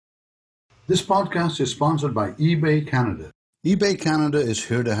This podcast is sponsored by eBay Canada. eBay Canada is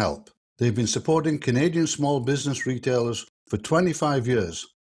here to help. They've been supporting Canadian small business retailers for 25 years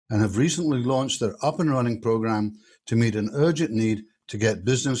and have recently launched their Up and Running program to meet an urgent need to get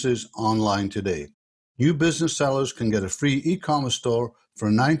businesses online today. New business sellers can get a free e-commerce store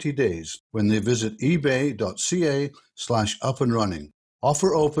for 90 days when they visit ebay.ca/upandrunning.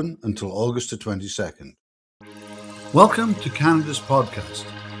 Offer open until August the 22nd. Welcome to Canada's podcast,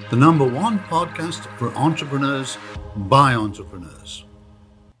 the number one podcast for entrepreneurs by entrepreneurs.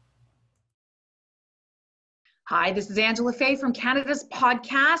 Hi, this is Angela Fay from Canada's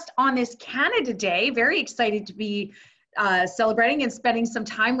podcast on this Canada Day. Very excited to be celebrating and spending some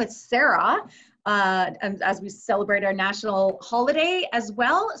time with Sarah and as we celebrate our national holiday as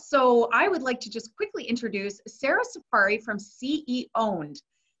well. So I would like to just quickly introduce Sarah Saffari from CE Owned.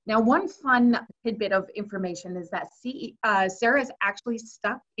 Now, one fun tidbit of information is that Sarah is actually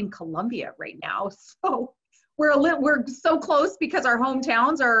stuck in Colombia right now. So we're so close because our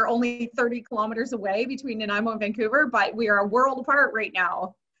hometowns are only 30 kilometers away between Nanaimo and Vancouver, but we are a world apart right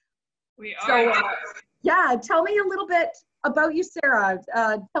now. We are. So, tell me a little bit about you, Sarah.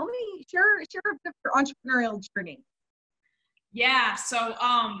 Share a bit of your entrepreneurial journey. Yeah. So,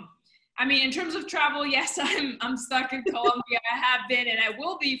 in terms of travel, yes, I'm stuck in Colombia. I have been, and I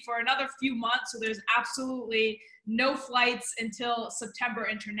will be for another few months. So there's absolutely no flights until September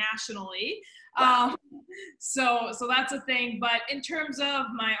internationally. Wow. So that's a thing. But in terms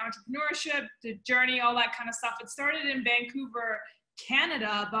of my entrepreneurship, the journey, all that kind of stuff, it started in Vancouver,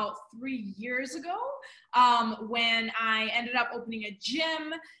 Canada about 3 years ago, when I ended up opening a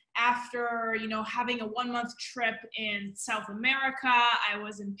gym. After, having a 1-month trip in South America, I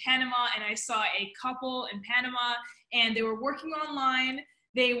was in Panama and I saw a couple in Panama and they were working online.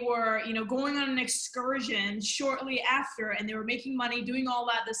 They were, going on an excursion shortly after and they were making money, doing all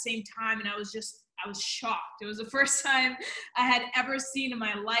that at the same time. And I was shocked. It was the first time I had ever seen in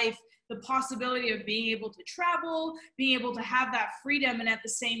my life the possibility of being able to travel, being able to have that freedom, and at the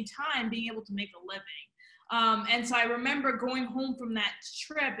same time being able to make a living. And so I remember going home from that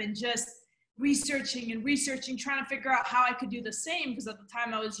trip and just researching, trying to figure out how I could do the same, because at the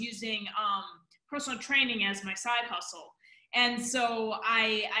time I was using personal training as my side hustle. And so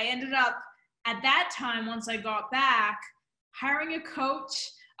I ended up at that time, once I got back, hiring a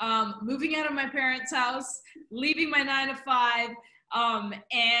coach, moving out of my parents' house, leaving my 9-to-5,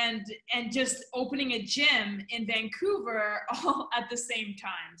 and just opening a gym in Vancouver all at the same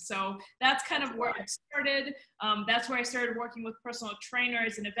time. So that's kind of where I started. That's where I started working with personal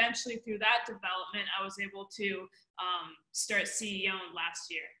trainers, and eventually through that development, I was able to start CE Owned last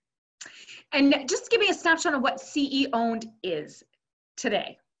year. And just give me a snapshot of what CE Owned is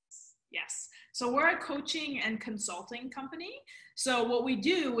today. Yes. So we're a coaching and consulting company. So what we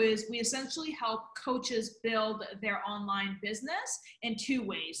do is we essentially help coaches build their online business in 2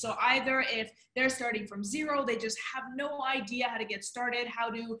 ways. So either if they're starting from zero, they just have no idea how to get started,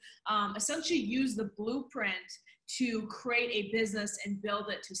 how to essentially use the blueprint to create a business and build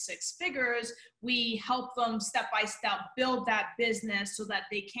it to 6 figures. We help them step by step build that business so that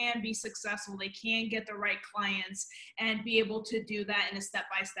they can be successful, they can get the right clients and be able to do that in a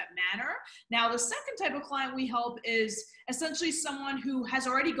step-by-step manner. Now, the second type of client we help is essentially someone who has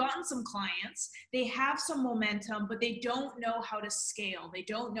already gotten some clients, they have some momentum, but they don't know how to scale. They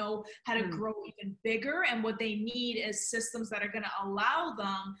don't know how to grow even bigger. And what they need is systems that are going to allow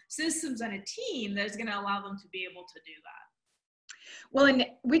them, systems and a team that's going to allow them to be able to do that. Well, and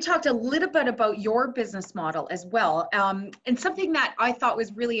we talked a little bit about your business model as well. And something that I thought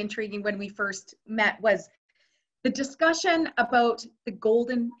was really intriguing when we first met was the discussion about the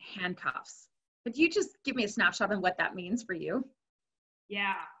golden handcuffs. Could you just give me a snapshot on what that means for you?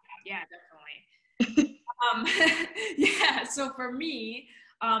 Yeah, definitely. So for me,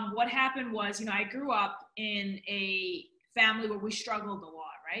 what happened was, I grew up in a family where we struggled a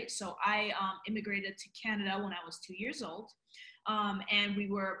lot, right? So I immigrated to Canada when I was 2 years old. And we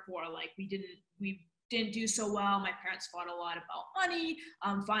were poor, we didn't do so well. My parents fought a lot about money.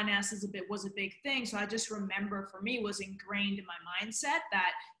 Finances was a big thing. So I just remember, for me, was ingrained in my mindset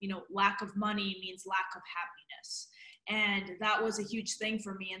that, lack of money means lack of happiness. And that was a huge thing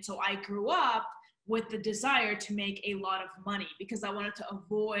for me. And so I grew up with the desire to make a lot of money because I wanted to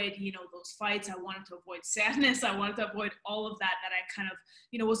avoid, those fights. I wanted to avoid sadness. I wanted to avoid all of that I kind of,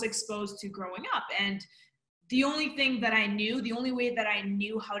 was exposed to growing up. And the only thing that I knew, the only way that I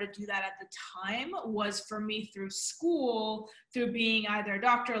knew how to do that at the time was for me through school, through being either a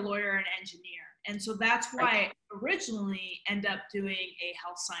doctor, a lawyer, or an engineer. And so that's why I originally end up doing a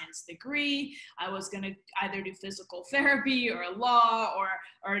health science degree. I was going to either do physical therapy or law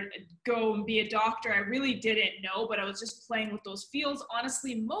or go and be a doctor. I really didn't know, but I was just playing with those fields,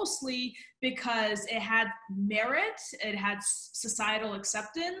 honestly, mostly because it had merit, it had societal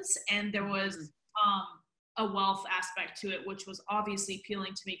acceptance, and there was a wealth aspect to it, which was obviously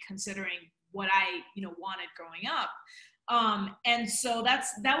appealing to me considering what I, wanted growing up. And so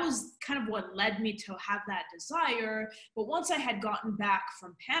that was kind of what led me to have that desire. But once I had gotten back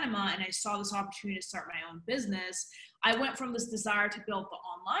from Panama and I saw this opportunity to start my own business, I went from this desire to build the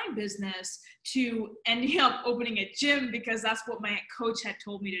online business to ending up opening a gym because that's what my coach had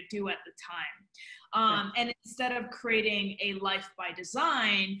told me to do at the time. And instead of creating a life by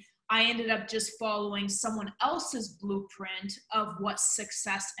design, I ended up just following someone else's blueprint of what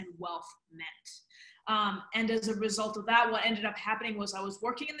success and wealth meant. And as a result of that, what ended up happening was I was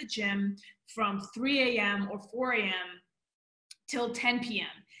working in the gym from 3 a.m. or 4 a.m. till 10 p.m.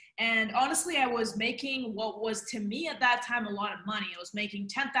 And honestly, I was making what was to me at that time a lot of money. I was making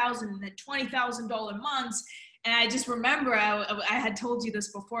 $10,000 and then $20,000 months. And I just remember, I had told you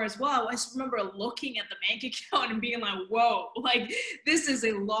this before as well. I just remember looking at the bank account and being like, whoa, like this is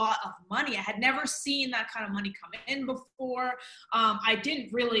a lot of money. I had never seen that kind of money come in before. I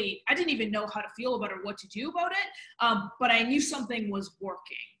didn't even know how to feel about it or what to do about it. But I knew something was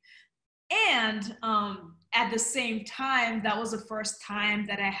working. And at the same time, that was the first time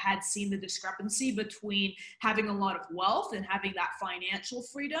that I had seen the discrepancy between having a lot of wealth and having that financial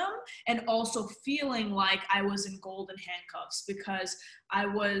freedom and also feeling like I was in golden handcuffs because I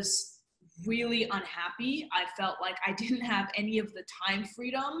was really unhappy. I felt like I didn't have any of the time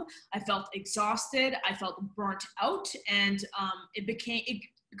freedom. I felt exhausted. I felt burnt out. And it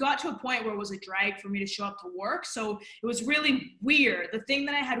got to a point where it was a drag for me to show up to work. So it was really weird. The thing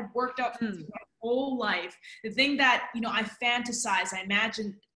that I had worked out through my whole life, the thing that, I fantasized, I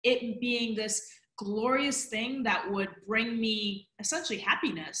imagined it being this glorious thing that would bring me essentially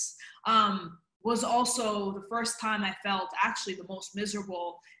happiness, was also the first time I felt actually the most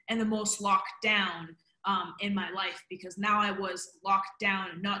miserable and the most locked down in my life, because now I was locked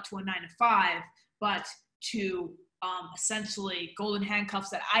down not to a 9-to-5, but to essentially golden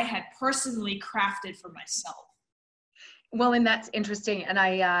handcuffs that I had personally crafted for myself. Well, and that's interesting. And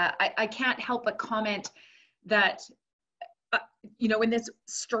I can't help but comment that, in this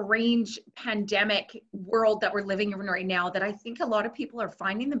strange pandemic world that we're living in right now, that I think a lot of people are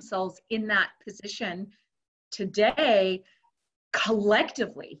finding themselves in that position today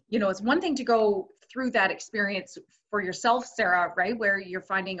collectively. It's one thing to go through that experience for yourself, Sarah, right? Where you're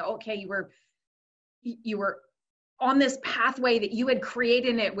finding, okay, you were on this pathway that you had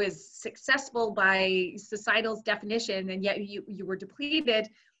created and it was successful by societal's definition, and yet you were depleted.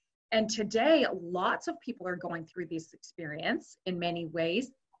 And today, lots of people are going through this experience in many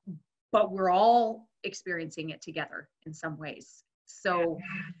ways, but we're all experiencing it together in some ways. So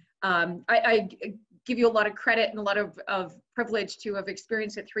I give you a lot of credit and a lot of privilege to have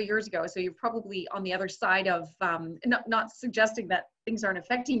experienced it 3 years ago. So you're probably on the other side of, not suggesting that things aren't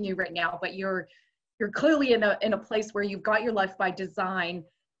affecting you right now, but you're clearly in a place where you've got your life by design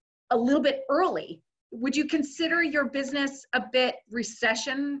a little bit early. Would you consider your business a bit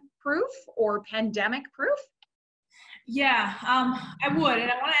recession proof or pandemic proof? Yeah, I would,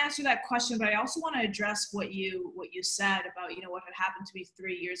 and I want to answer that question, but I also want to address what you said about what had happened to me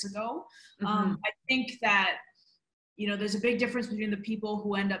 3 years ago. I think that there's a big difference between the people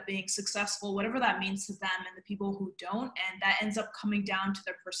who end up being successful, whatever that means to them, and the people who don't. And that ends up coming down to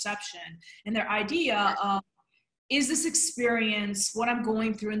their perception and their idea of, is this experience, what I'm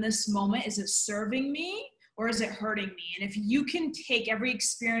going through in this moment, is it serving me or is it hurting me? And if you can take every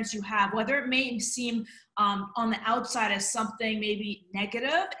experience you have, whether it may seem on the outside as something maybe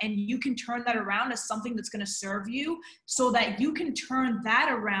negative, and you can turn that around as something that's going to serve you so that you can turn that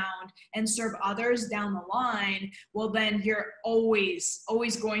around and serve others down the line, well, then you're always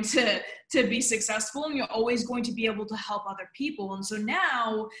going to be successful, and you're always going to be able to help other people. And so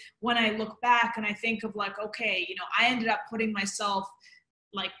now when I look back and I think of like, okay, I ended up putting myself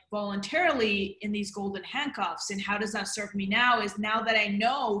like voluntarily in these golden handcuffs, and how does that serve me now is now that I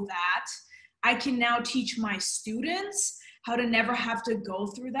know that I can now teach my students how to never have to go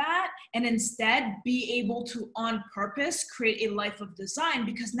through that, and instead be able to, on purpose, create a life of design.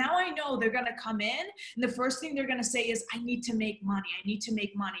 Because now I know they're going to come in and the first thing they're going to say is, I need to make money. I need to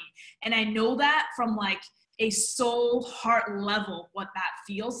make money. And I know that from like a soul heart level, what that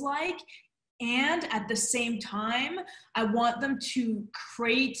feels like. And at the same time, I want them to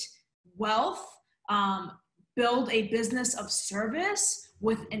create wealth, build a business of service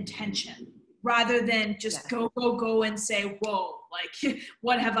with intention. rather than just Yeah. go and say, whoa, like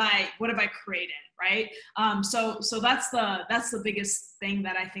what have I created, right? So that's the biggest thing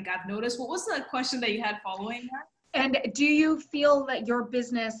that I think I've noticed. What was the question that you had following that? And do you feel that your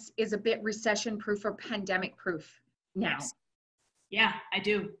business is a bit recession proof or pandemic proof now? Yes. Yeah, I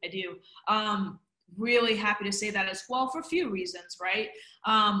do. Really happy to say that as well for a few reasons, right?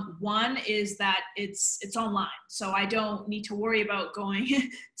 One is that it's online, so I don't need to worry about going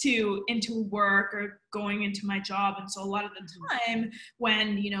into work or going into my job. And so a lot of the time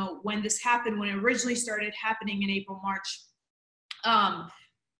when this happened, when it originally started happening in April, March,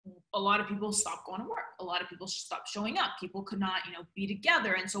 a lot of people stopped going to work. A lot of people stopped showing up. People could not, be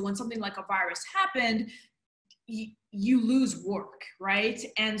together. And so when something like a virus happened, you lose work, right?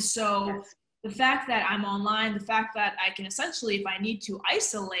 And so Yes. the fact that I'm online, the fact that I can essentially, if I need to,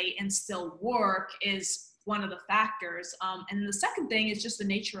 isolate and still work is one of the factors. And the second thing is just the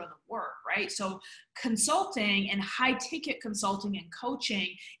nature of the work, right? So consulting and high ticket consulting and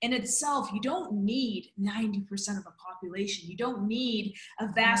coaching in itself, you don't need 90% of the population. You don't need a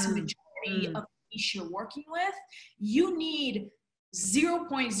vast majority of the niche you're working with. You need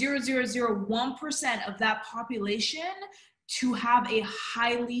 0.0001% of that population to have a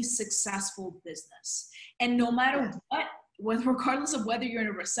highly successful business. And no matter regardless of whether you're in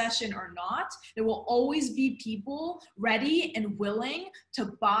a recession or not, there will always be people ready and willing to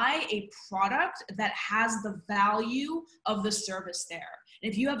buy a product that has the value of the service there.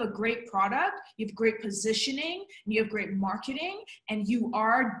 And if you have a great product, you have great positioning, and you have great marketing, and you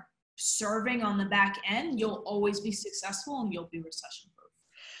are serving on the back end, you'll always be successful and you'll be recession proof.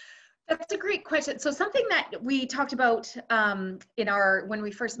 That's a great question. So something that we talked about when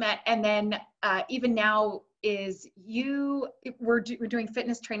we first met, and then even now, is we're doing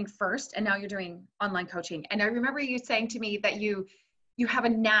fitness training first, and now you're doing online coaching. And I remember you saying to me that you have a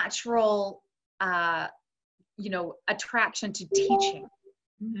natural attraction to teaching.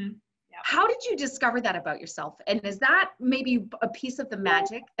 Mm-hmm. Yeah. How did you discover that about yourself? And is that maybe a piece of the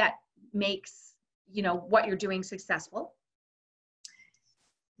magic that makes what you're doing successful?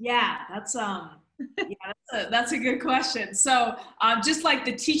 Yeah, that's a good question. So just like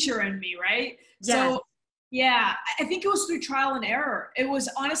the teacher in me, right? Yes. So yeah, I think it was through trial and error. It was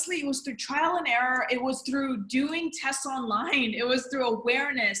through trial and error. It was through doing tests online. It was through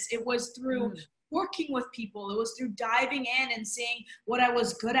awareness. It was through working with people. It was through diving in and seeing what I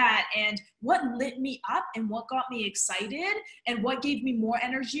was good at and what lit me up and what got me excited and what gave me more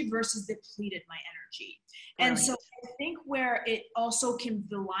energy versus depleted my energy. Brilliant. And so I think where it also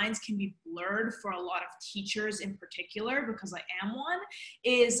the lines can be blurred for a lot of teachers in particular, because I am one,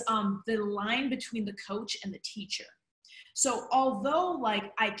 is the line between the coach and the teacher. So although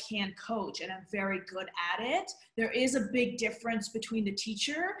like I can coach and I'm very good at it, there is a big difference between the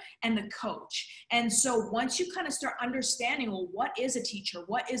teacher and the coach. And so once you kind of start understanding, well, what is a teacher?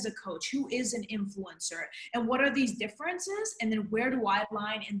 What is a coach? Who is an influencer? And what are these differences? And then where do I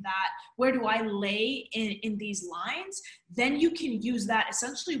line in that? Where do I lay in these lines? Then you can use that,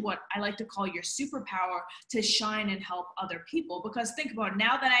 essentially what I like to call your superpower, to shine and help other people. Because think about it,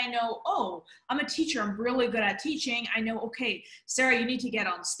 now that I know, oh, I'm a teacher, I'm really good at teaching, I know, okay, Sarah, you need to get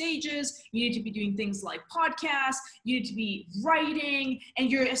on stages, you need to be doing things like podcasts, you need to be writing,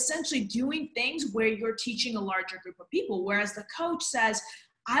 and you're essentially doing things where you're teaching a larger group of people. Whereas the coach says,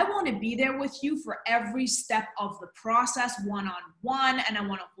 I want to be there with you for every step of the process, one-on-one, and I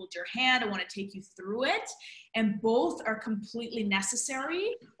want to hold your hand, I want to take you through it. And both are completely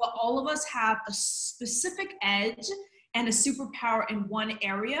necessary, but all of us have a specific edge and a superpower in one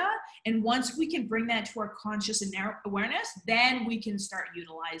area. And once we can bring that to our conscious awareness, then we can start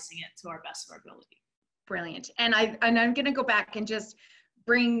utilizing it to our best of our ability. Brilliant. And I'm going to go back and just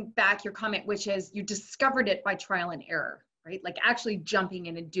bring back your comment, which is you discovered it by trial and error, right? Like actually jumping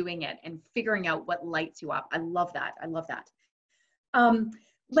in and doing it and figuring out what lights you up. I love that. I love that. And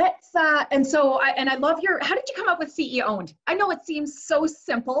I love how did you come up with CEO owned? I know it seems so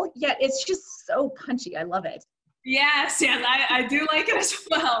simple, yet it's just so punchy. I love it. Yes, I do like it as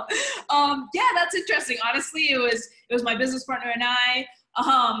well. Yeah, that's interesting. Honestly, it was my business partner and I.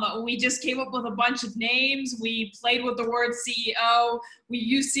 We just came up with a bunch of names. We played with the word CEO. We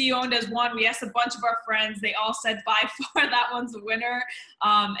used CEO owned as one. We asked a bunch of our friends. They all said by far that one's the winner.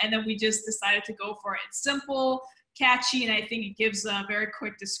 And then we just decided to go for it. It's simple, catchy, and I think it gives a very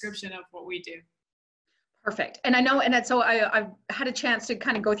quick description of what we do. Perfect. And I know, and so I've had a chance to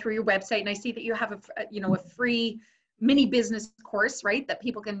kind of go through your website, and I see that you have a free mini business course, right, that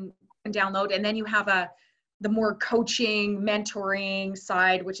people can download. And then you have the more coaching, mentoring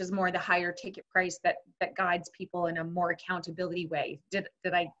side, which is more the higher ticket price that guides people in a more accountability way. Did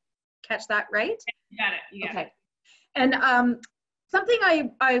I catch that right? You got it. You got it. And something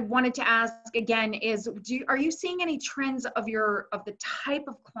I wanted to ask again is, are you seeing any trends of the type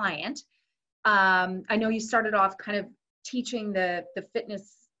of client? I know you started off kind of teaching the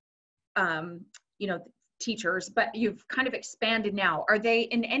fitness, teachers, but you've kind of expanded now. Are they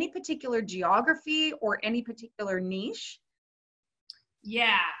in any particular geography or any particular niche?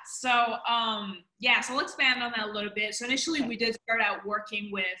 Yeah. So I'll expand on that a little bit. So initially we did start out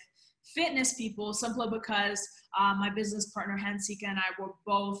working with fitness people simply because my business partner Hansika and I were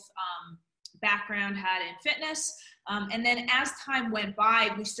both background had in fitness. And then as time went by,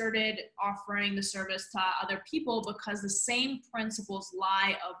 we started offering the service to other people because the same principles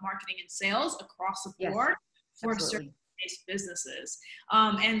lie of marketing and sales across the board for service-based businesses.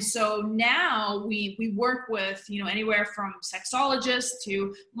 And so now we work with, anywhere from sexologists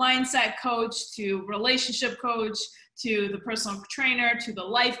to mindset coach to relationship coach to the personal trainer to the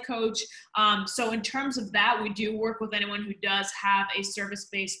life coach. So in terms of that, we do work with anyone who does have a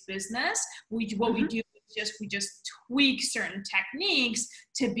service-based business. What we do is we just tweak certain techniques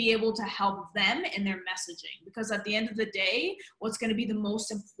to be able to help them in their messaging. Because at the end of the day, what's going to be the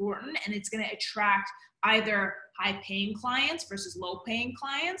most important, and it's going to attract either high-paying clients versus low-paying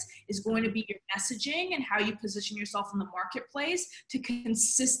clients, is going to be your messaging and how you position yourself in the marketplace to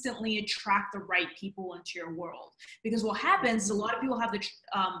consistently attract the right people into your world. Because what happens is a lot of people have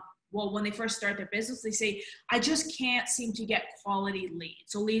when they first start their business, they say, I just can't seem to get quality leads.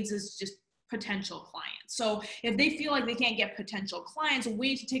 So leads is just potential clients. So if they feel like they can't get potential clients,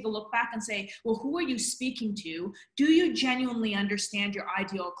 we need to take a look back and say, well, who are you speaking to? Do you genuinely understand your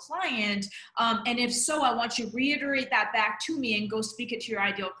ideal client? And if so, I want you to reiterate that back to me and go speak it to your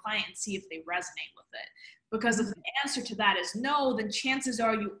ideal client and see if they resonate with it. Because if the answer to that is no, then chances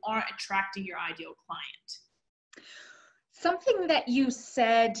are you aren't attracting your ideal client. Something that you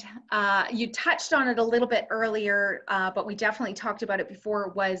said, you touched on it a little bit earlier, but we definitely talked about it before,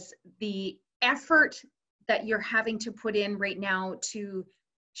 was the effort that you're having to put in right now to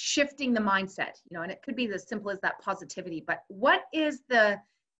shifting the mindset, and it could be as simple as that positivity, but what is the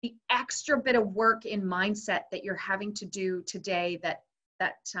extra bit of work in mindset that you're having to do today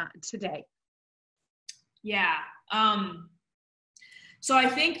today? Yeah. So I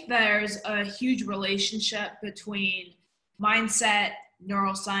think there's a huge relationship between mindset,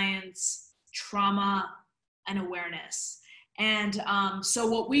 neuroscience, trauma, and awareness. And so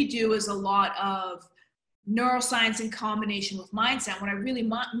what we do is a lot of neuroscience in combination with mindset. What I really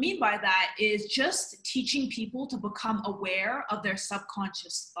mean by that is just teaching people to become aware of their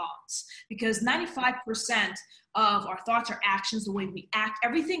subconscious thoughts, because 95% of our thoughts or actions, the way we act,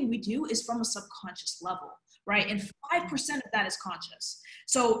 everything we do is from a subconscious level, right? And 5% of that is conscious.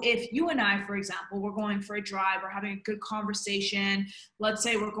 So if you and I, for example, we're going for a drive, we're having a good conversation, let's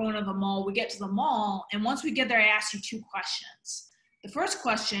say we're going to the mall, we get to the mall, and once we get there, I ask you 2 questions. The first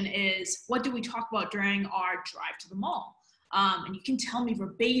question is, what do we talk about during our drive to the mall? And you can tell me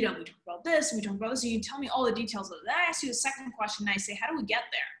verbatim, we talk about this, and we talk about this, and you can tell me all the details of it. Then I ask you the second question, and I say, how do we get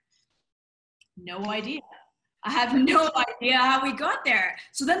there? No idea. I have no idea how we got there.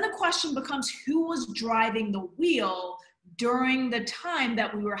 So then the question becomes, who was driving the wheel during the time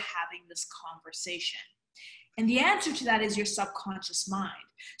that we were having this conversation? And the answer to that is your subconscious mind.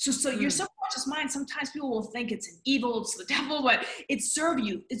 So your subconscious mind, sometimes people will think it's an evil, it's the devil, but it serves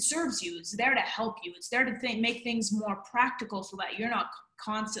you. It's there to help you. It's there to make things more practical so that you're not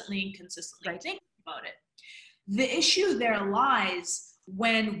constantly and consistently thinking about it. The issue there lies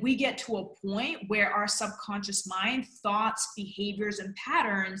when we get to a point where our subconscious mind, thoughts, behaviors, and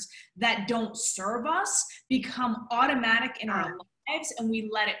patterns that don't serve us become automatic in our lives, and we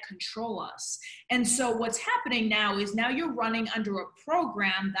let it control us. And so what's happening now is you're running under a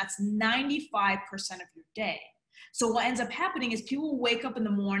program that's 95% of your day. So what ends up happening is people will wake up in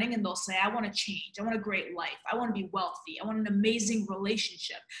the morning and they'll say, I want to change. I want a great life. I want to be wealthy. I want an amazing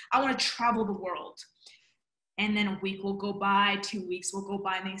relationship. I want to travel the world. And then a week will go by, 2 weeks will go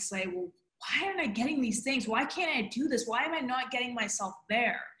by, and they say, well, why aren't I getting these things? Why can't I do this? Why am I not getting myself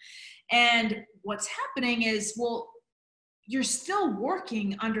there? And what's happening is, well, you're still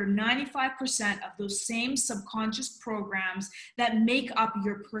working under 95% of those same subconscious programs that make up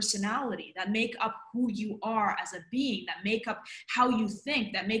your personality, that make up who you are as a being, that make up how you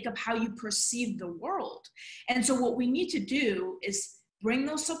think, that make up how you perceive the world. And so what we need to do is bring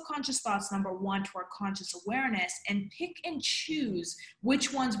those subconscious thoughts, number one, to our conscious awareness, and pick and choose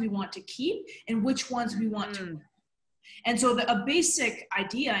which ones we want to keep and which ones we want to. And so a basic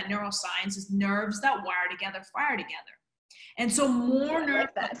idea in neuroscience is nerves that wire together, fire together. And so more nerves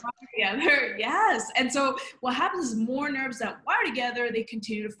like that. that wire together. Yes. And so what happens is more nerves that wire together, they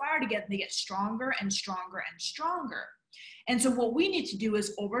continue to fire together. They get stronger and stronger and stronger. And so what we need to do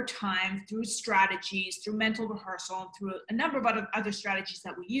is over time, through strategies, through mental rehearsal, and through a number of other strategies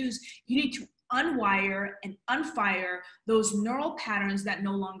that we use, you need to unwire and unfire those neural patterns that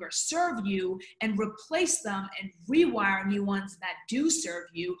no longer serve you and replace them and rewire new ones that do serve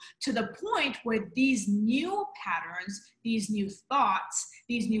you, to the point where these new patterns, these new thoughts,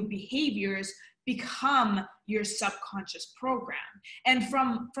 these new behaviors become your subconscious program. And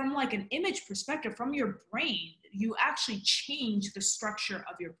from like an image perspective, from your brain, you actually change the structure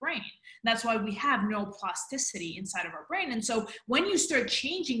of your brain. That's why we have neuroplasticity inside of our brain. And so when you start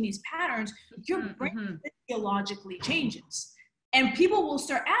changing these patterns, your brain physiologically changes. And people will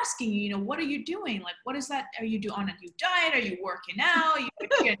start asking you, what are you doing? Like, what is that? Are you on a new diet? Are you working out? Are you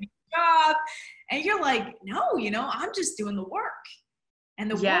getting a new job? And you're like, no, I'm just doing the work. And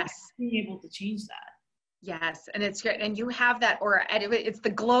the work is being able to change that. Yes, and it's great. And you have that aura. It's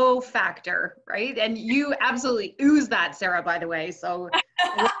the glow factor, right? And you absolutely ooze that, Sarah, by the way. So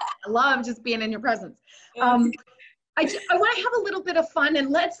I love just being in your presence. I want to have a little bit of fun,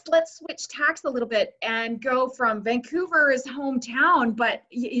 and let's switch tacks a little bit and go from Vancouver's hometown. But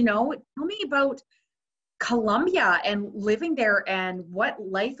tell me about Colombia and living there and what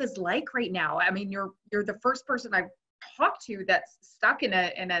life is like right now. I mean, you're the first person I've talked to that's stuck in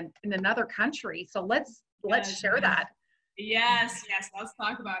another country. So let's share that. Yes, let's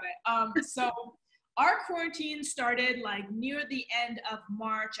talk about it. So our quarantine started like near the end of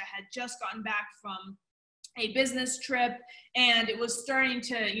March. I had just gotten back from a business trip, and it was starting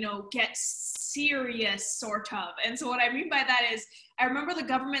to get serious, sort of. And so what I mean by that is, I remember the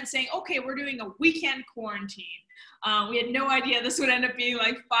government saying, okay, we're doing a weekend quarantine. We had no idea this would end up being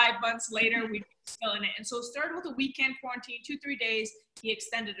like 5 months later. We'd be still in it. And so it started with a weekend quarantine, 2-3 days. He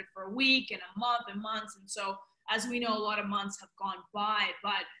extended it for a week and a month and months. And so, as we know, a lot of months have gone by.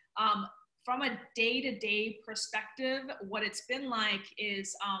 But from a day-to-day perspective, what it's been like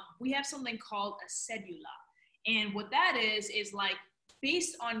is we have something called a cedula. And what that is like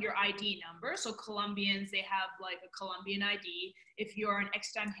based on your ID number. So Colombians, they have like a Colombian ID. If you're an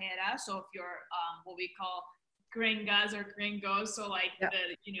extranjera, so if you're what we call gringas or gringos, so like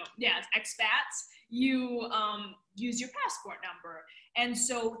expats, you use your passport number. And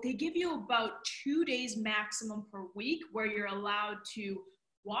so they give you about 2 days maximum per week where you're allowed to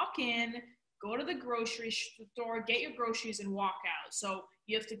walk in, go to the grocery store, get your groceries, and walk out. So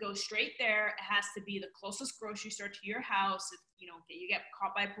you have to go straight there. It has to be the closest grocery store to your house. If you get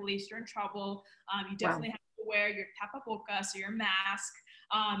caught by police, you're in trouble. You definitely have to wear your tapabocas, so your mask.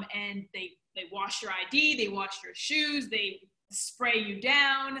 And they wash your ID, they wash your shoes, they spray you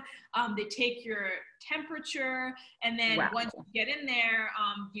down, they take your temperature, and then once you get in there,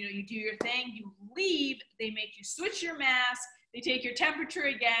 you do your thing, you leave, they make you switch your mask, they take your temperature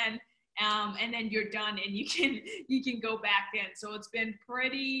again, and then you're done, and you can go back in. So it's been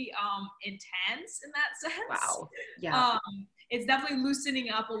pretty intense in that sense. Wow. Yeah. It's definitely loosening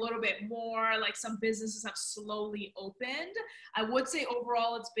up a little bit more. Like some businesses have slowly opened. I would say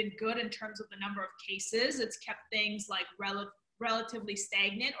overall it's been good in terms of the number of cases. It's kept things like relatively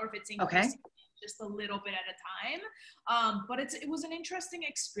stagnant, or if it's increasing just a little bit at a time. But it was an interesting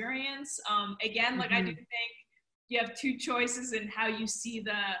experience. Again, like I do think you have two choices in how you see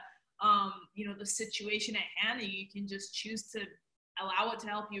the situation at hand, and you can just choose to allow it to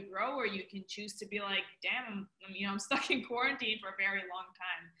help you grow, or you can choose to be like, damn, I'm stuck in quarantine for a very long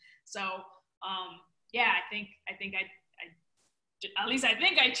time. So I think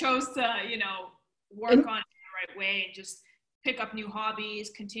I chose to work on it the right way and just pick up new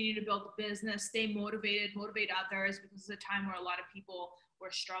hobbies, continue to build the business, stay motivated, motivate others, because it's a time where a lot of people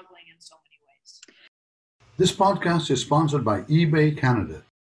were struggling in so many ways. This podcast is sponsored by eBay Canada.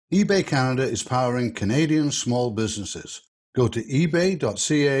 eBay Canada is powering Canadian small businesses. Go to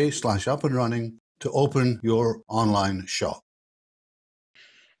ebay.ca/up-and-running to open your online shop.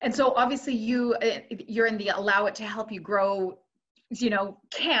 And so obviously you're in the Allow It to Help You Grow,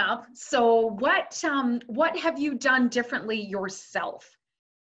 camp. So what have you done differently yourself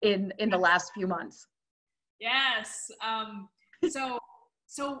in the last few months? Yes.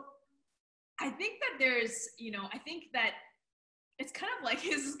 So I think that there's, I think that it's kind of like,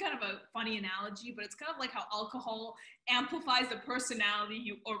 this is kind of a funny analogy, but it's kind of like how alcohol amplifies the personality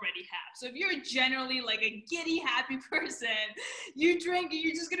you already have. So if you're generally like a giddy, happy person, you drink,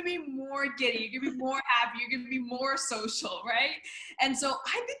 you're just going to be more giddy. You're going to be more happy. You're going to be more social, right? And so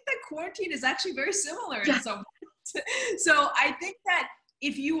I think that quarantine is actually very similar in some ways. So I think that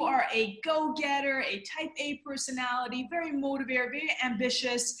if you are a go-getter, a type A personality, very motivated, very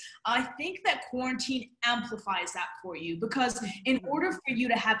ambitious, I think that quarantine amplifies that for you, because in order for you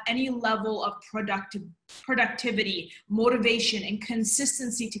to have any level of productivity, motivation, and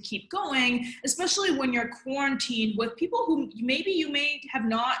consistency to keep going, especially when you're quarantined with people who maybe you may have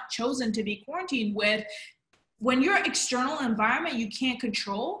not chosen to be quarantined with, when your external environment you can't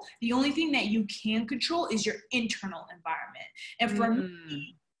control, the only thing that you can control is your internal environment. And for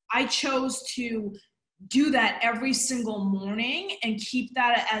me, I chose to do that every single morning and keep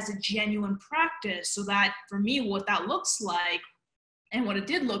that as a genuine practice. So that for me, what that looks like and what it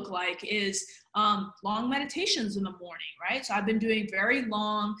did look like is long meditations in the morning, right? So I've been doing very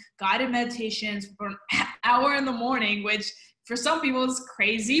long guided meditations for an hour in the morning, which for some people it's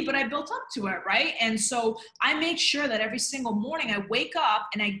crazy, but I built up to it, right? And so I make sure that every single morning I wake up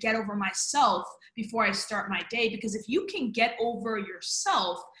and I get over myself before I start my day, because if you can get over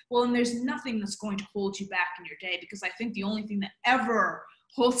yourself, well, then there's nothing that's going to hold you back in your day, because I think the only thing that ever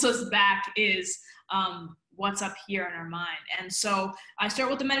holds us back is what's up here in our mind. And so I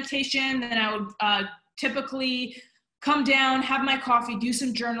start with the meditation, then I would typically come down, have my coffee, do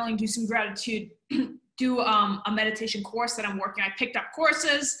some journaling, do some gratitude, do a meditation course that I'm working. I picked up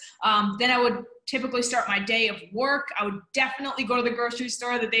courses. Then I would typically start my day of work. I would definitely go to the grocery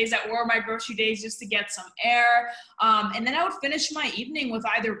store the days that were my grocery days just to get some air. And then I would finish my evening with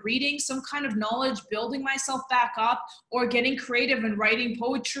either reading some kind of knowledge, building myself back up, or getting creative and writing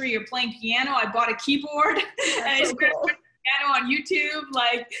poetry or playing piano. I bought a keyboard and I started playing piano on YouTube,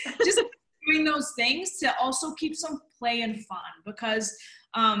 like just doing those things to also keep some play and fun, because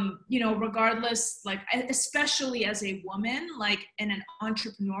regardless, like, especially as a woman, like, and an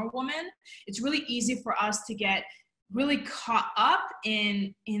entrepreneur woman, it's really easy for us to get really caught up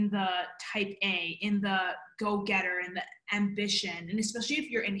in the type A, in the go-getter, in the ambition, and especially if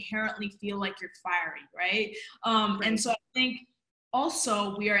you're inherently feel like you're fiery, right? And so I think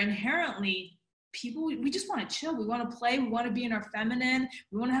also we are inherently people, we just want to chill, we want to play, we want to be in our feminine,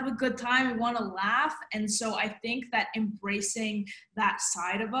 we want to have a good time, we want to laugh. And so I think that embracing that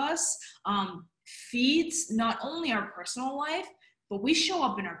side of us feeds not only our personal life, but we show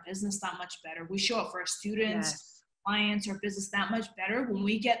up in our business that much better. We show up for our students, clients, or business that much better when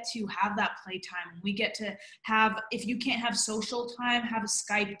we get to have that playtime. We get to have, if you can't have social time, have a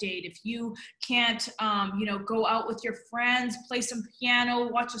Skype date. If you can't, go out with your friends, play some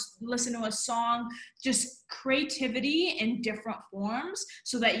piano, listen to a song, just creativity in different forms,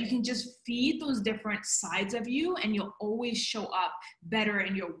 so that you can just feed those different sides of you, and you'll always show up better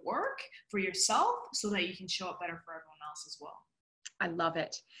in your work for yourself, so that you can show up better for everyone else as well. I love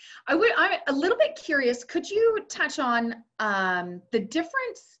it. I'm a little bit curious. Could you touch on the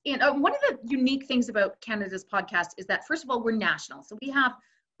difference in one of the unique things about Canada's podcast is that, first of all, we're national. So we have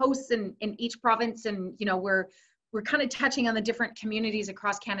hosts in each province, and we're kind of touching on the different communities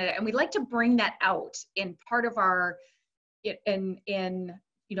across Canada, and we like to bring that out in part of our in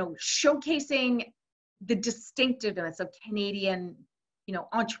showcasing the distinctiveness of Canadian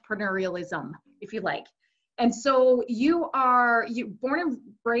entrepreneurialism, if you like. And so you born and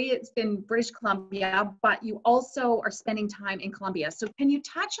raised in British Columbia, but you also are spending time in Colombia. So can you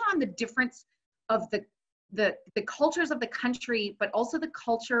touch on the difference of the cultures of the country, but also the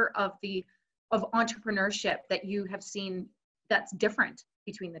culture of entrepreneurship that you have seen that's different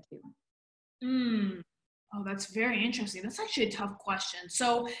between the two? Oh, that's very interesting. That's actually a tough question.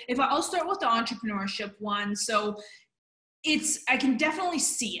 So I'll start with the entrepreneurship one. So I can definitely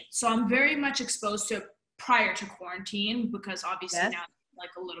see it. So I'm very much exposed to it prior to quarantine, because obviously now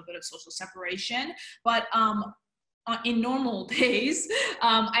like a little bit of social separation, but in normal days,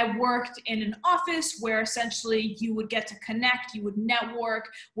 I worked in an office where essentially you would get to connect, you would network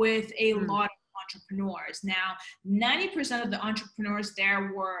with a lot of entrepreneurs. Now, 90% of the entrepreneurs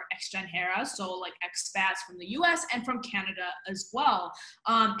there were extranjeras, so like expats from the US and from Canada as well.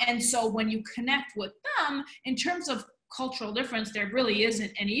 And so when you connect with them, in terms of cultural difference, there really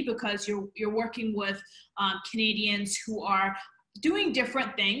isn't any, because you're working with Canadians who are doing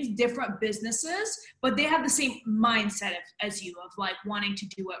different things, different businesses, but they have the same mindset as you, of like wanting to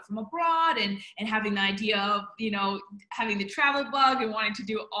do it from abroad and having the idea of, having the travel bug and wanting to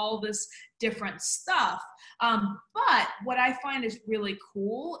do all this different stuff. But what I find is really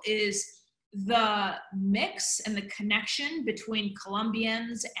cool is the mix and the connection between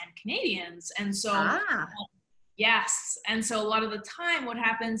Colombians and Canadians. And so, yes. And so a lot of the time what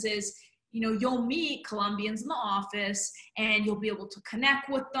happens is, you'll meet Colombians in the office and you'll be able to connect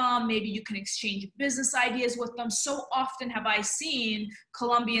with them. Maybe you can exchange business ideas with them. So often have I seen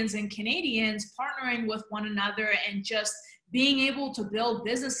Colombians and Canadians partnering with one another and just being able to build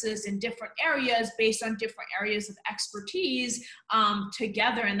businesses in different areas based on different areas of expertise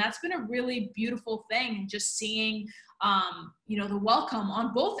together. And that's been a really beautiful thing. And just seeing, you know, the welcome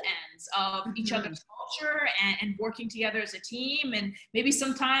on both ends of each other's culture and working together as a team. And maybe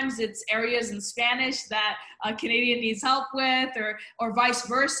sometimes it's areas in Spanish that a Canadian needs help with, or vice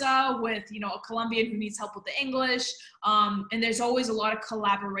versa with, you know, a Colombian who needs help with the English. And there's always a lot of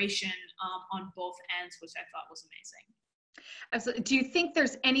collaboration on both ends, which I thought was amazing. Absolutely. Do you think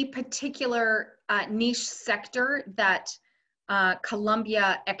there's any particular niche sector that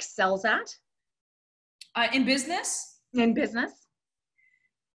Colombia excels at? In business? In business?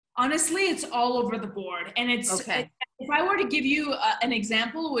 Honestly, it's all over the board. And it's, okay. If I were to give you an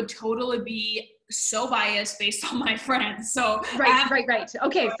example, it would totally be so biased based on my friends. So right.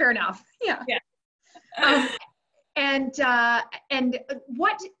 Okay, fair enough. Yeah. And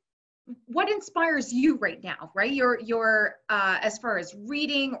what inspires you right now, right? You're as far as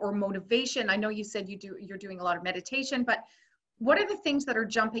reading or motivation, I know you said you're doing a lot of meditation, but what are the things that are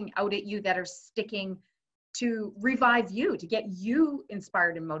jumping out at you that are sticking to revive you, to get you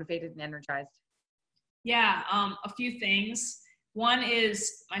inspired and motivated and energized? Yeah, a few things. One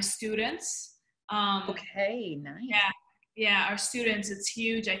is my students. Okay, nice. Yeah, our students, it's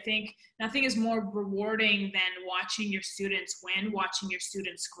huge. I think nothing is more rewarding than watching your students win, watching your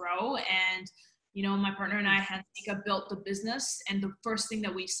students grow. And, you know, my partner and I, Hansika, built the business. And the first thing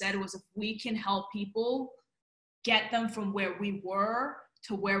that we said was, if we can help people get them from where we were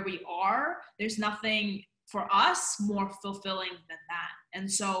to where we are, there's nothing for us more fulfilling than that. And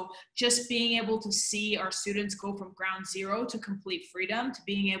so just being able to see our students go from ground zero to complete freedom, to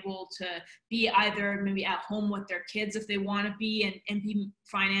being able to be either maybe at home with their kids if they want to be and be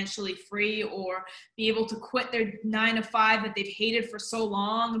financially free, or be able to quit their 9 to 5 that they've hated for so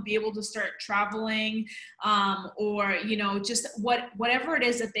long and be able to start traveling, or, you know, just whatever it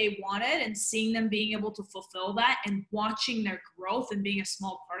is that they wanted, and seeing them being able to fulfill that and watching their growth and being a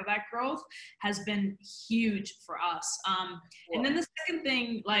small part of that growth has been huge for us. And then the second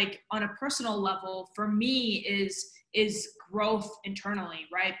thing, like on a personal level for me, is growth internally,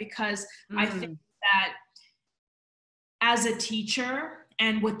 right? Because I think that as a teacher,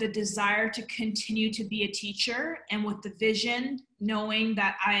 and with the desire to continue to be a teacher, and with the vision, knowing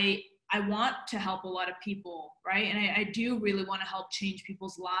that I want to help a lot of people, right? And I do really want to help change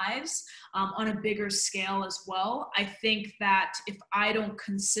people's lives on a bigger scale as well. I think that if I don't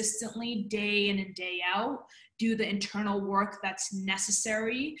consistently, day in and day out, do the internal work that's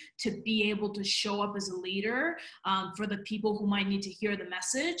necessary to be able to show up as a leader for the people who might need to hear the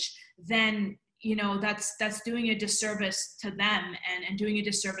message, then, you know, that's doing a disservice to them and doing a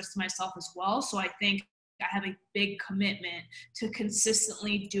disservice to myself as well. So I think I have a big commitment to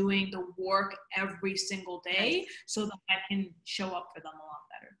consistently doing the work every single day so that I can show up for them a lot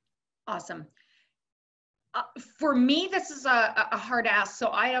better. Awesome. For me, this is a hard ask, so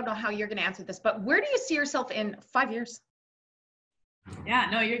I don't know how you're going to answer this, but where do you see yourself in 5 years? Yeah,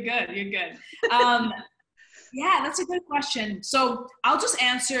 no, you're good. You're good. Yeah, that's a good question. So I'll just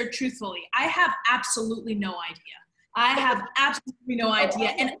answer truthfully. I have absolutely no idea. I have absolutely no idea.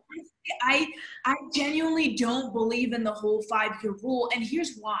 And I genuinely don't believe in the whole 5-year rule. And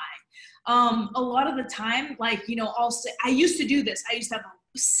here's why. A lot of the time, like, you know, I'll say, I used to do this. I used to have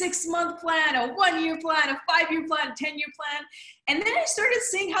a 6-month plan, a 1-year plan, a 5-year plan, a 10-year plan. And then I started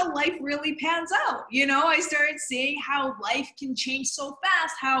seeing how life really pans out. You know, I started seeing how life can change so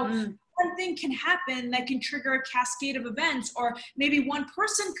fast, how one thing can happen that can trigger a cascade of events, or maybe one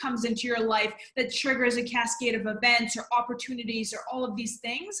person comes into your life that triggers a cascade of events or opportunities or all of these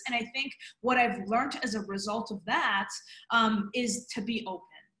things. And I think what I've learned as a result of that is to be open.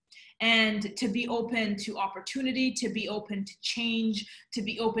 And to be open to opportunity, to be open to change, to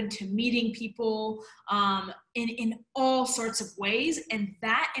be open to meeting people in all sorts of ways. And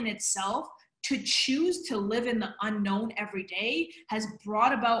that in itself, to choose to live in the unknown every day, has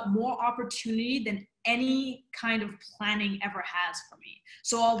brought about more opportunity than any kind of planning ever has for me.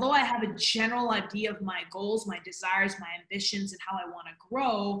 So although I have a general idea of my goals, my desires, my ambitions, and how I want to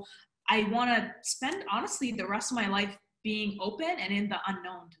grow, I want to spend, honestly, the rest of my life being open and in the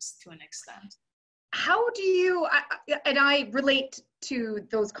unknown to an extent. How do you, and I relate to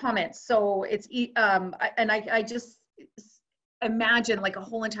those comments. So it's, and I just imagine like a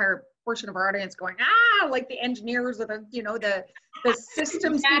whole entire portion of our audience going, like the engineers or the, you know, the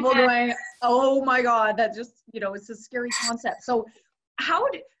systems people going, oh my God, that just, you know, it's a scary concept. So how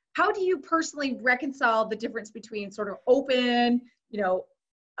do you personally reconcile the difference between sort of open, you know,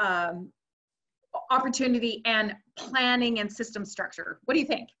 opportunity and planning and system structure? What do you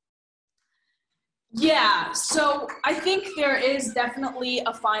think? Yeah, so I think there is definitely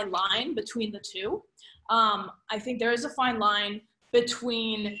a fine line between the two. I think there is a fine line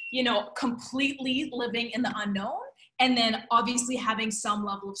between, completely living in the unknown and then obviously having some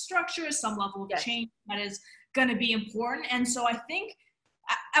level of structure, some level of Yes. change that is going to be important. And so I think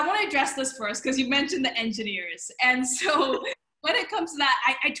I want to address this first because you mentioned the engineers. And so when it comes to that,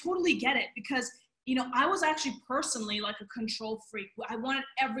 I totally get it because I was actually personally like a control freak. I wanted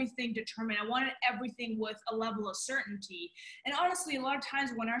everything determined. I wanted everything with a level of certainty. And honestly, a lot of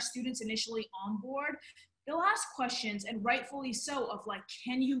times when our students initially onboard, they'll ask questions, and rightfully so, of like,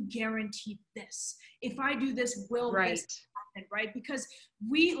 can you guarantee this? If I do this, will this happen, right? Because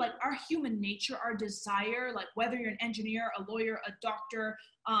we, like, our human nature, our desire, like whether you're an engineer, a lawyer, a doctor,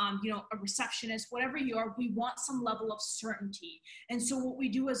 a receptionist, whatever you are, we want some level of certainty. And so what we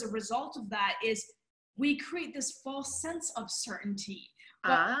do as a result of that is we create this false sense of certainty.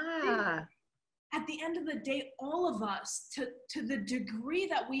 But at the end of the day, all of us, to the degree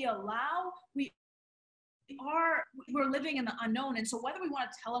that we allow, we're living in the unknown. And so whether we want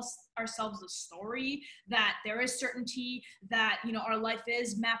to tell ourselves a story that there is certainty, that our life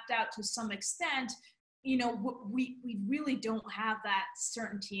is mapped out to some extent, we really don't have that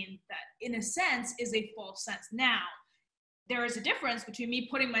certainty, and that in a sense is a false sense. Now, there is a difference between me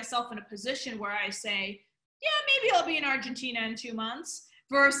putting myself in a position where I say, yeah, maybe I'll be in Argentina in 2 months,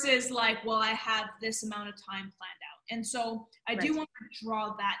 versus like, well, I have this amount of time planned out. And so I do want to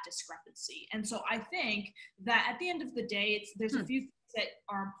draw that discrepancy. And so I think that at the end of the day, there's a few things that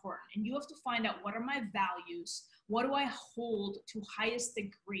are important, and you have to find out, what are my values? What do I hold to highest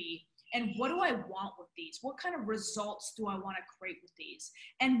degree? And what do I want with these? What kind of results do I want to create with these?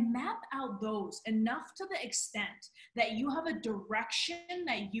 And map out those enough to the extent that you have a direction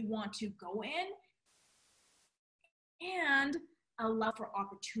that you want to go in, and allow for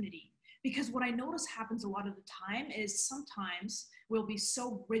opportunity. Because what I notice happens a lot of the time is sometimes we'll be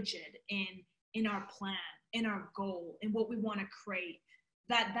so rigid in our plan, in our goal, in what we want to create,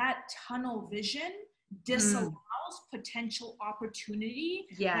 that tunnel vision disallows potential opportunity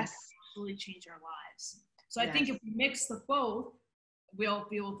that can really change our lives. So I think if we mix the both, we'll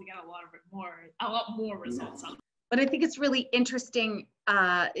be able to get a lot more results out of it. But I think it's really interesting,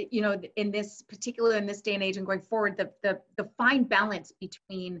 in this day and age and going forward, the fine balance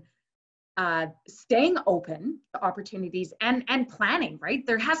between staying open to opportunities and planning, right?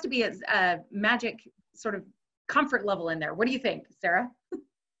 There has to be a magic sort of comfort level in there. What do you think, Sarah?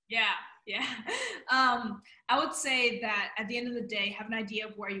 Yeah. I would say that at the end of the day, have an idea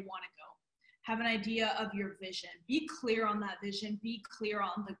of where you want to go. Have an idea of your vision. Be clear on that vision. Be clear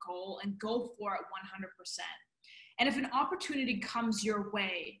on the goal, and go for it 100%. And if an opportunity comes your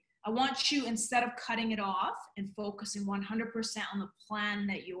way, I want you, instead of cutting it off and focusing 100% on the plan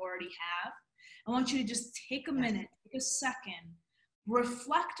that you already have, I want you to just take a minute, take a second,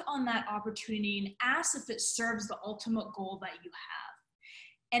 reflect on that opportunity, and ask if it serves the ultimate goal that you have.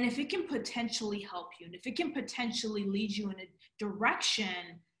 And if it can potentially help you, and if it can potentially lead you in a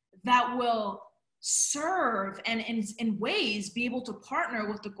direction that will serve and in ways be able to partner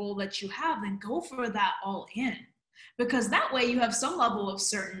with the goal that you have, then go for that all in. Because that way you have some level of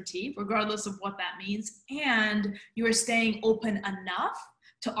certainty, regardless of what that means, and you are staying open enough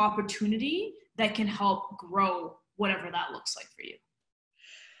to opportunity that can help grow whatever that looks like for you.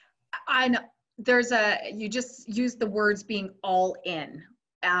 I know you just used the words being all in.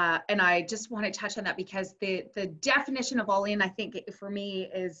 And I just want to touch on that, because the definition of all in, I think for me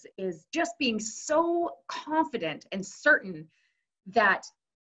is just being so confident and certain that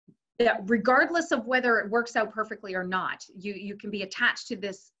regardless of whether it works out perfectly or not, you can be attached to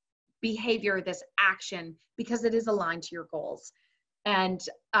this behavior, this action, because it is aligned to your goals. And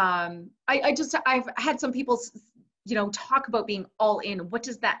I've had some people, talk about being all in. What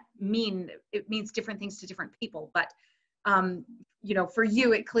does that mean? It means different things to different people, but for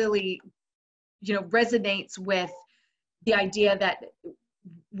you, it clearly, resonates with the idea that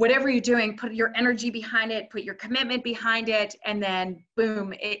whatever you're doing, put your energy behind it, put your commitment behind it, and then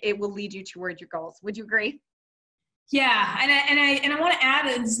boom, it will lead you toward your goals. Would you agree? Yeah, and I want to add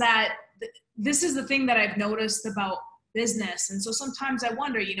is that this is the thing that I've noticed about business. And so sometimes I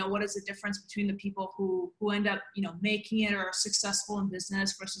wonder, what is the difference between the people who end up, making it or are successful in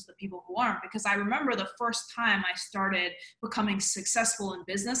business versus the people who aren't? Because I remember the first time I started becoming successful in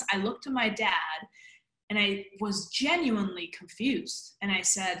business, I looked to my dad and I was genuinely confused. And I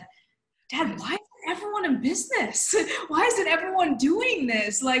said, Dad, why is everyone in business? Why isn't everyone doing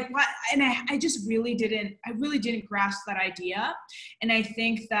this? Like, what? And I just really didn't grasp that idea. And I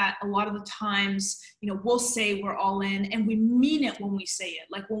think that a lot of the times, we'll say we're all in, and we mean it when we say it.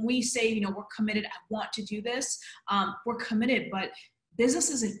 Like when we say, we're committed, I want to do this, we're committed, but business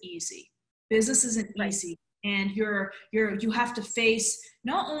isn't easy. Business isn't easy. And you have to face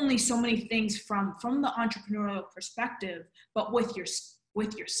not only so many things from the entrepreneurial perspective, but with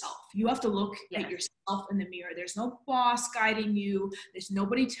yourself. You have to look at yourself in the mirror. There's no boss guiding you. There's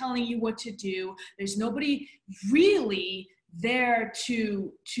nobody telling you what to do. There's nobody really there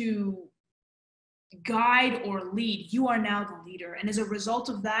to guide or lead. You are now the leader. And as a result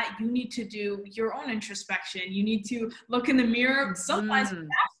of that, you need to do your own introspection. You need to look in the mirror sometimes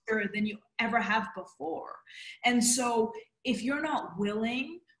faster than you ever have before. And so if you're not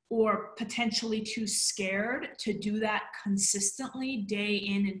willing or potentially too scared to do that consistently day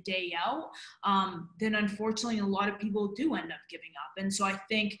in and day out, then unfortunately a lot of people do end up giving up. And so I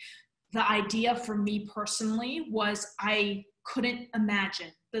think the idea for me personally was I couldn't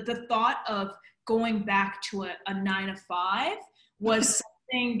imagine that the thought of going back to a 9-to-5 was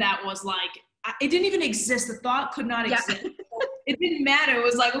something that was like, it didn't even exist. The thought could not exist. It didn't matter. It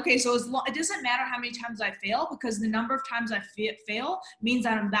was like, okay, so it doesn't matter how many times I fail, because the number of times I fail means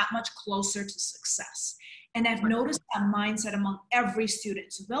that I'm that much closer to success. And I've noticed that mindset among every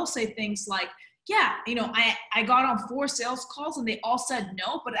student. So they'll say things like, yeah, I got on 4 sales calls and they all said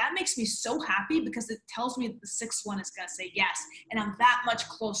no, but that makes me so happy because it tells me that the 6th one is going to say yes. And I'm that much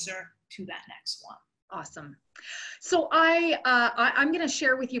closer to that next one. Awesome. So I'm going to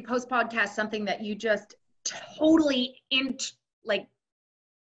share with you post-podcast something that you just totally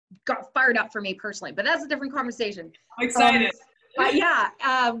got fired up for me personally, but that's a different conversation. I'm excited.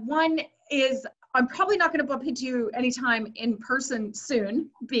 One is I'm probably not going to bump into you anytime in person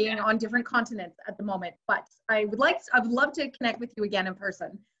soon, being on different continents at the moment, but I would love to connect with you again in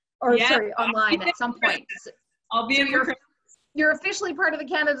person, or online at some point. I'll be in your You're officially part of the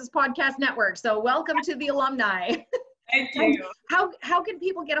Canada's Podcast Network, so welcome to the alumni. Thank you. How can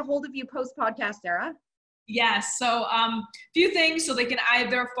people get a hold of you post-podcast, Sarah? Yes, so few things. So they can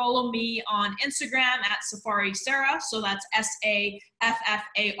either follow me on Instagram at Saffari Sarah, so that's SAFFARI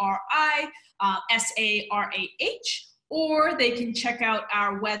SARAH, or they can check out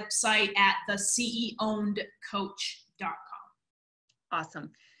our website at theceownedcoach.com.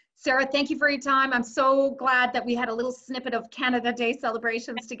 Awesome. Sarah, thank you for your time. I'm so glad that we had a little snippet of Canada Day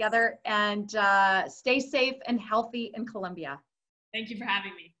celebrations together, and stay safe and healthy in Colombia. Thank you for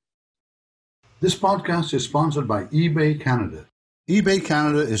having me. This podcast is sponsored by eBay Canada. eBay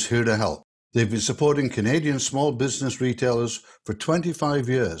Canada is here to help. They've been supporting Canadian small business retailers for 25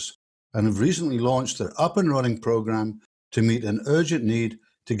 years and have recently launched their Up and Running program to meet an urgent need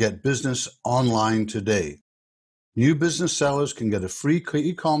to get business online today. New business sellers can get a free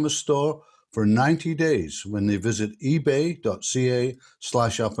e-commerce store for 90 days when they visit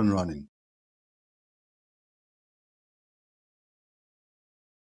ebay.ca/upandrunning.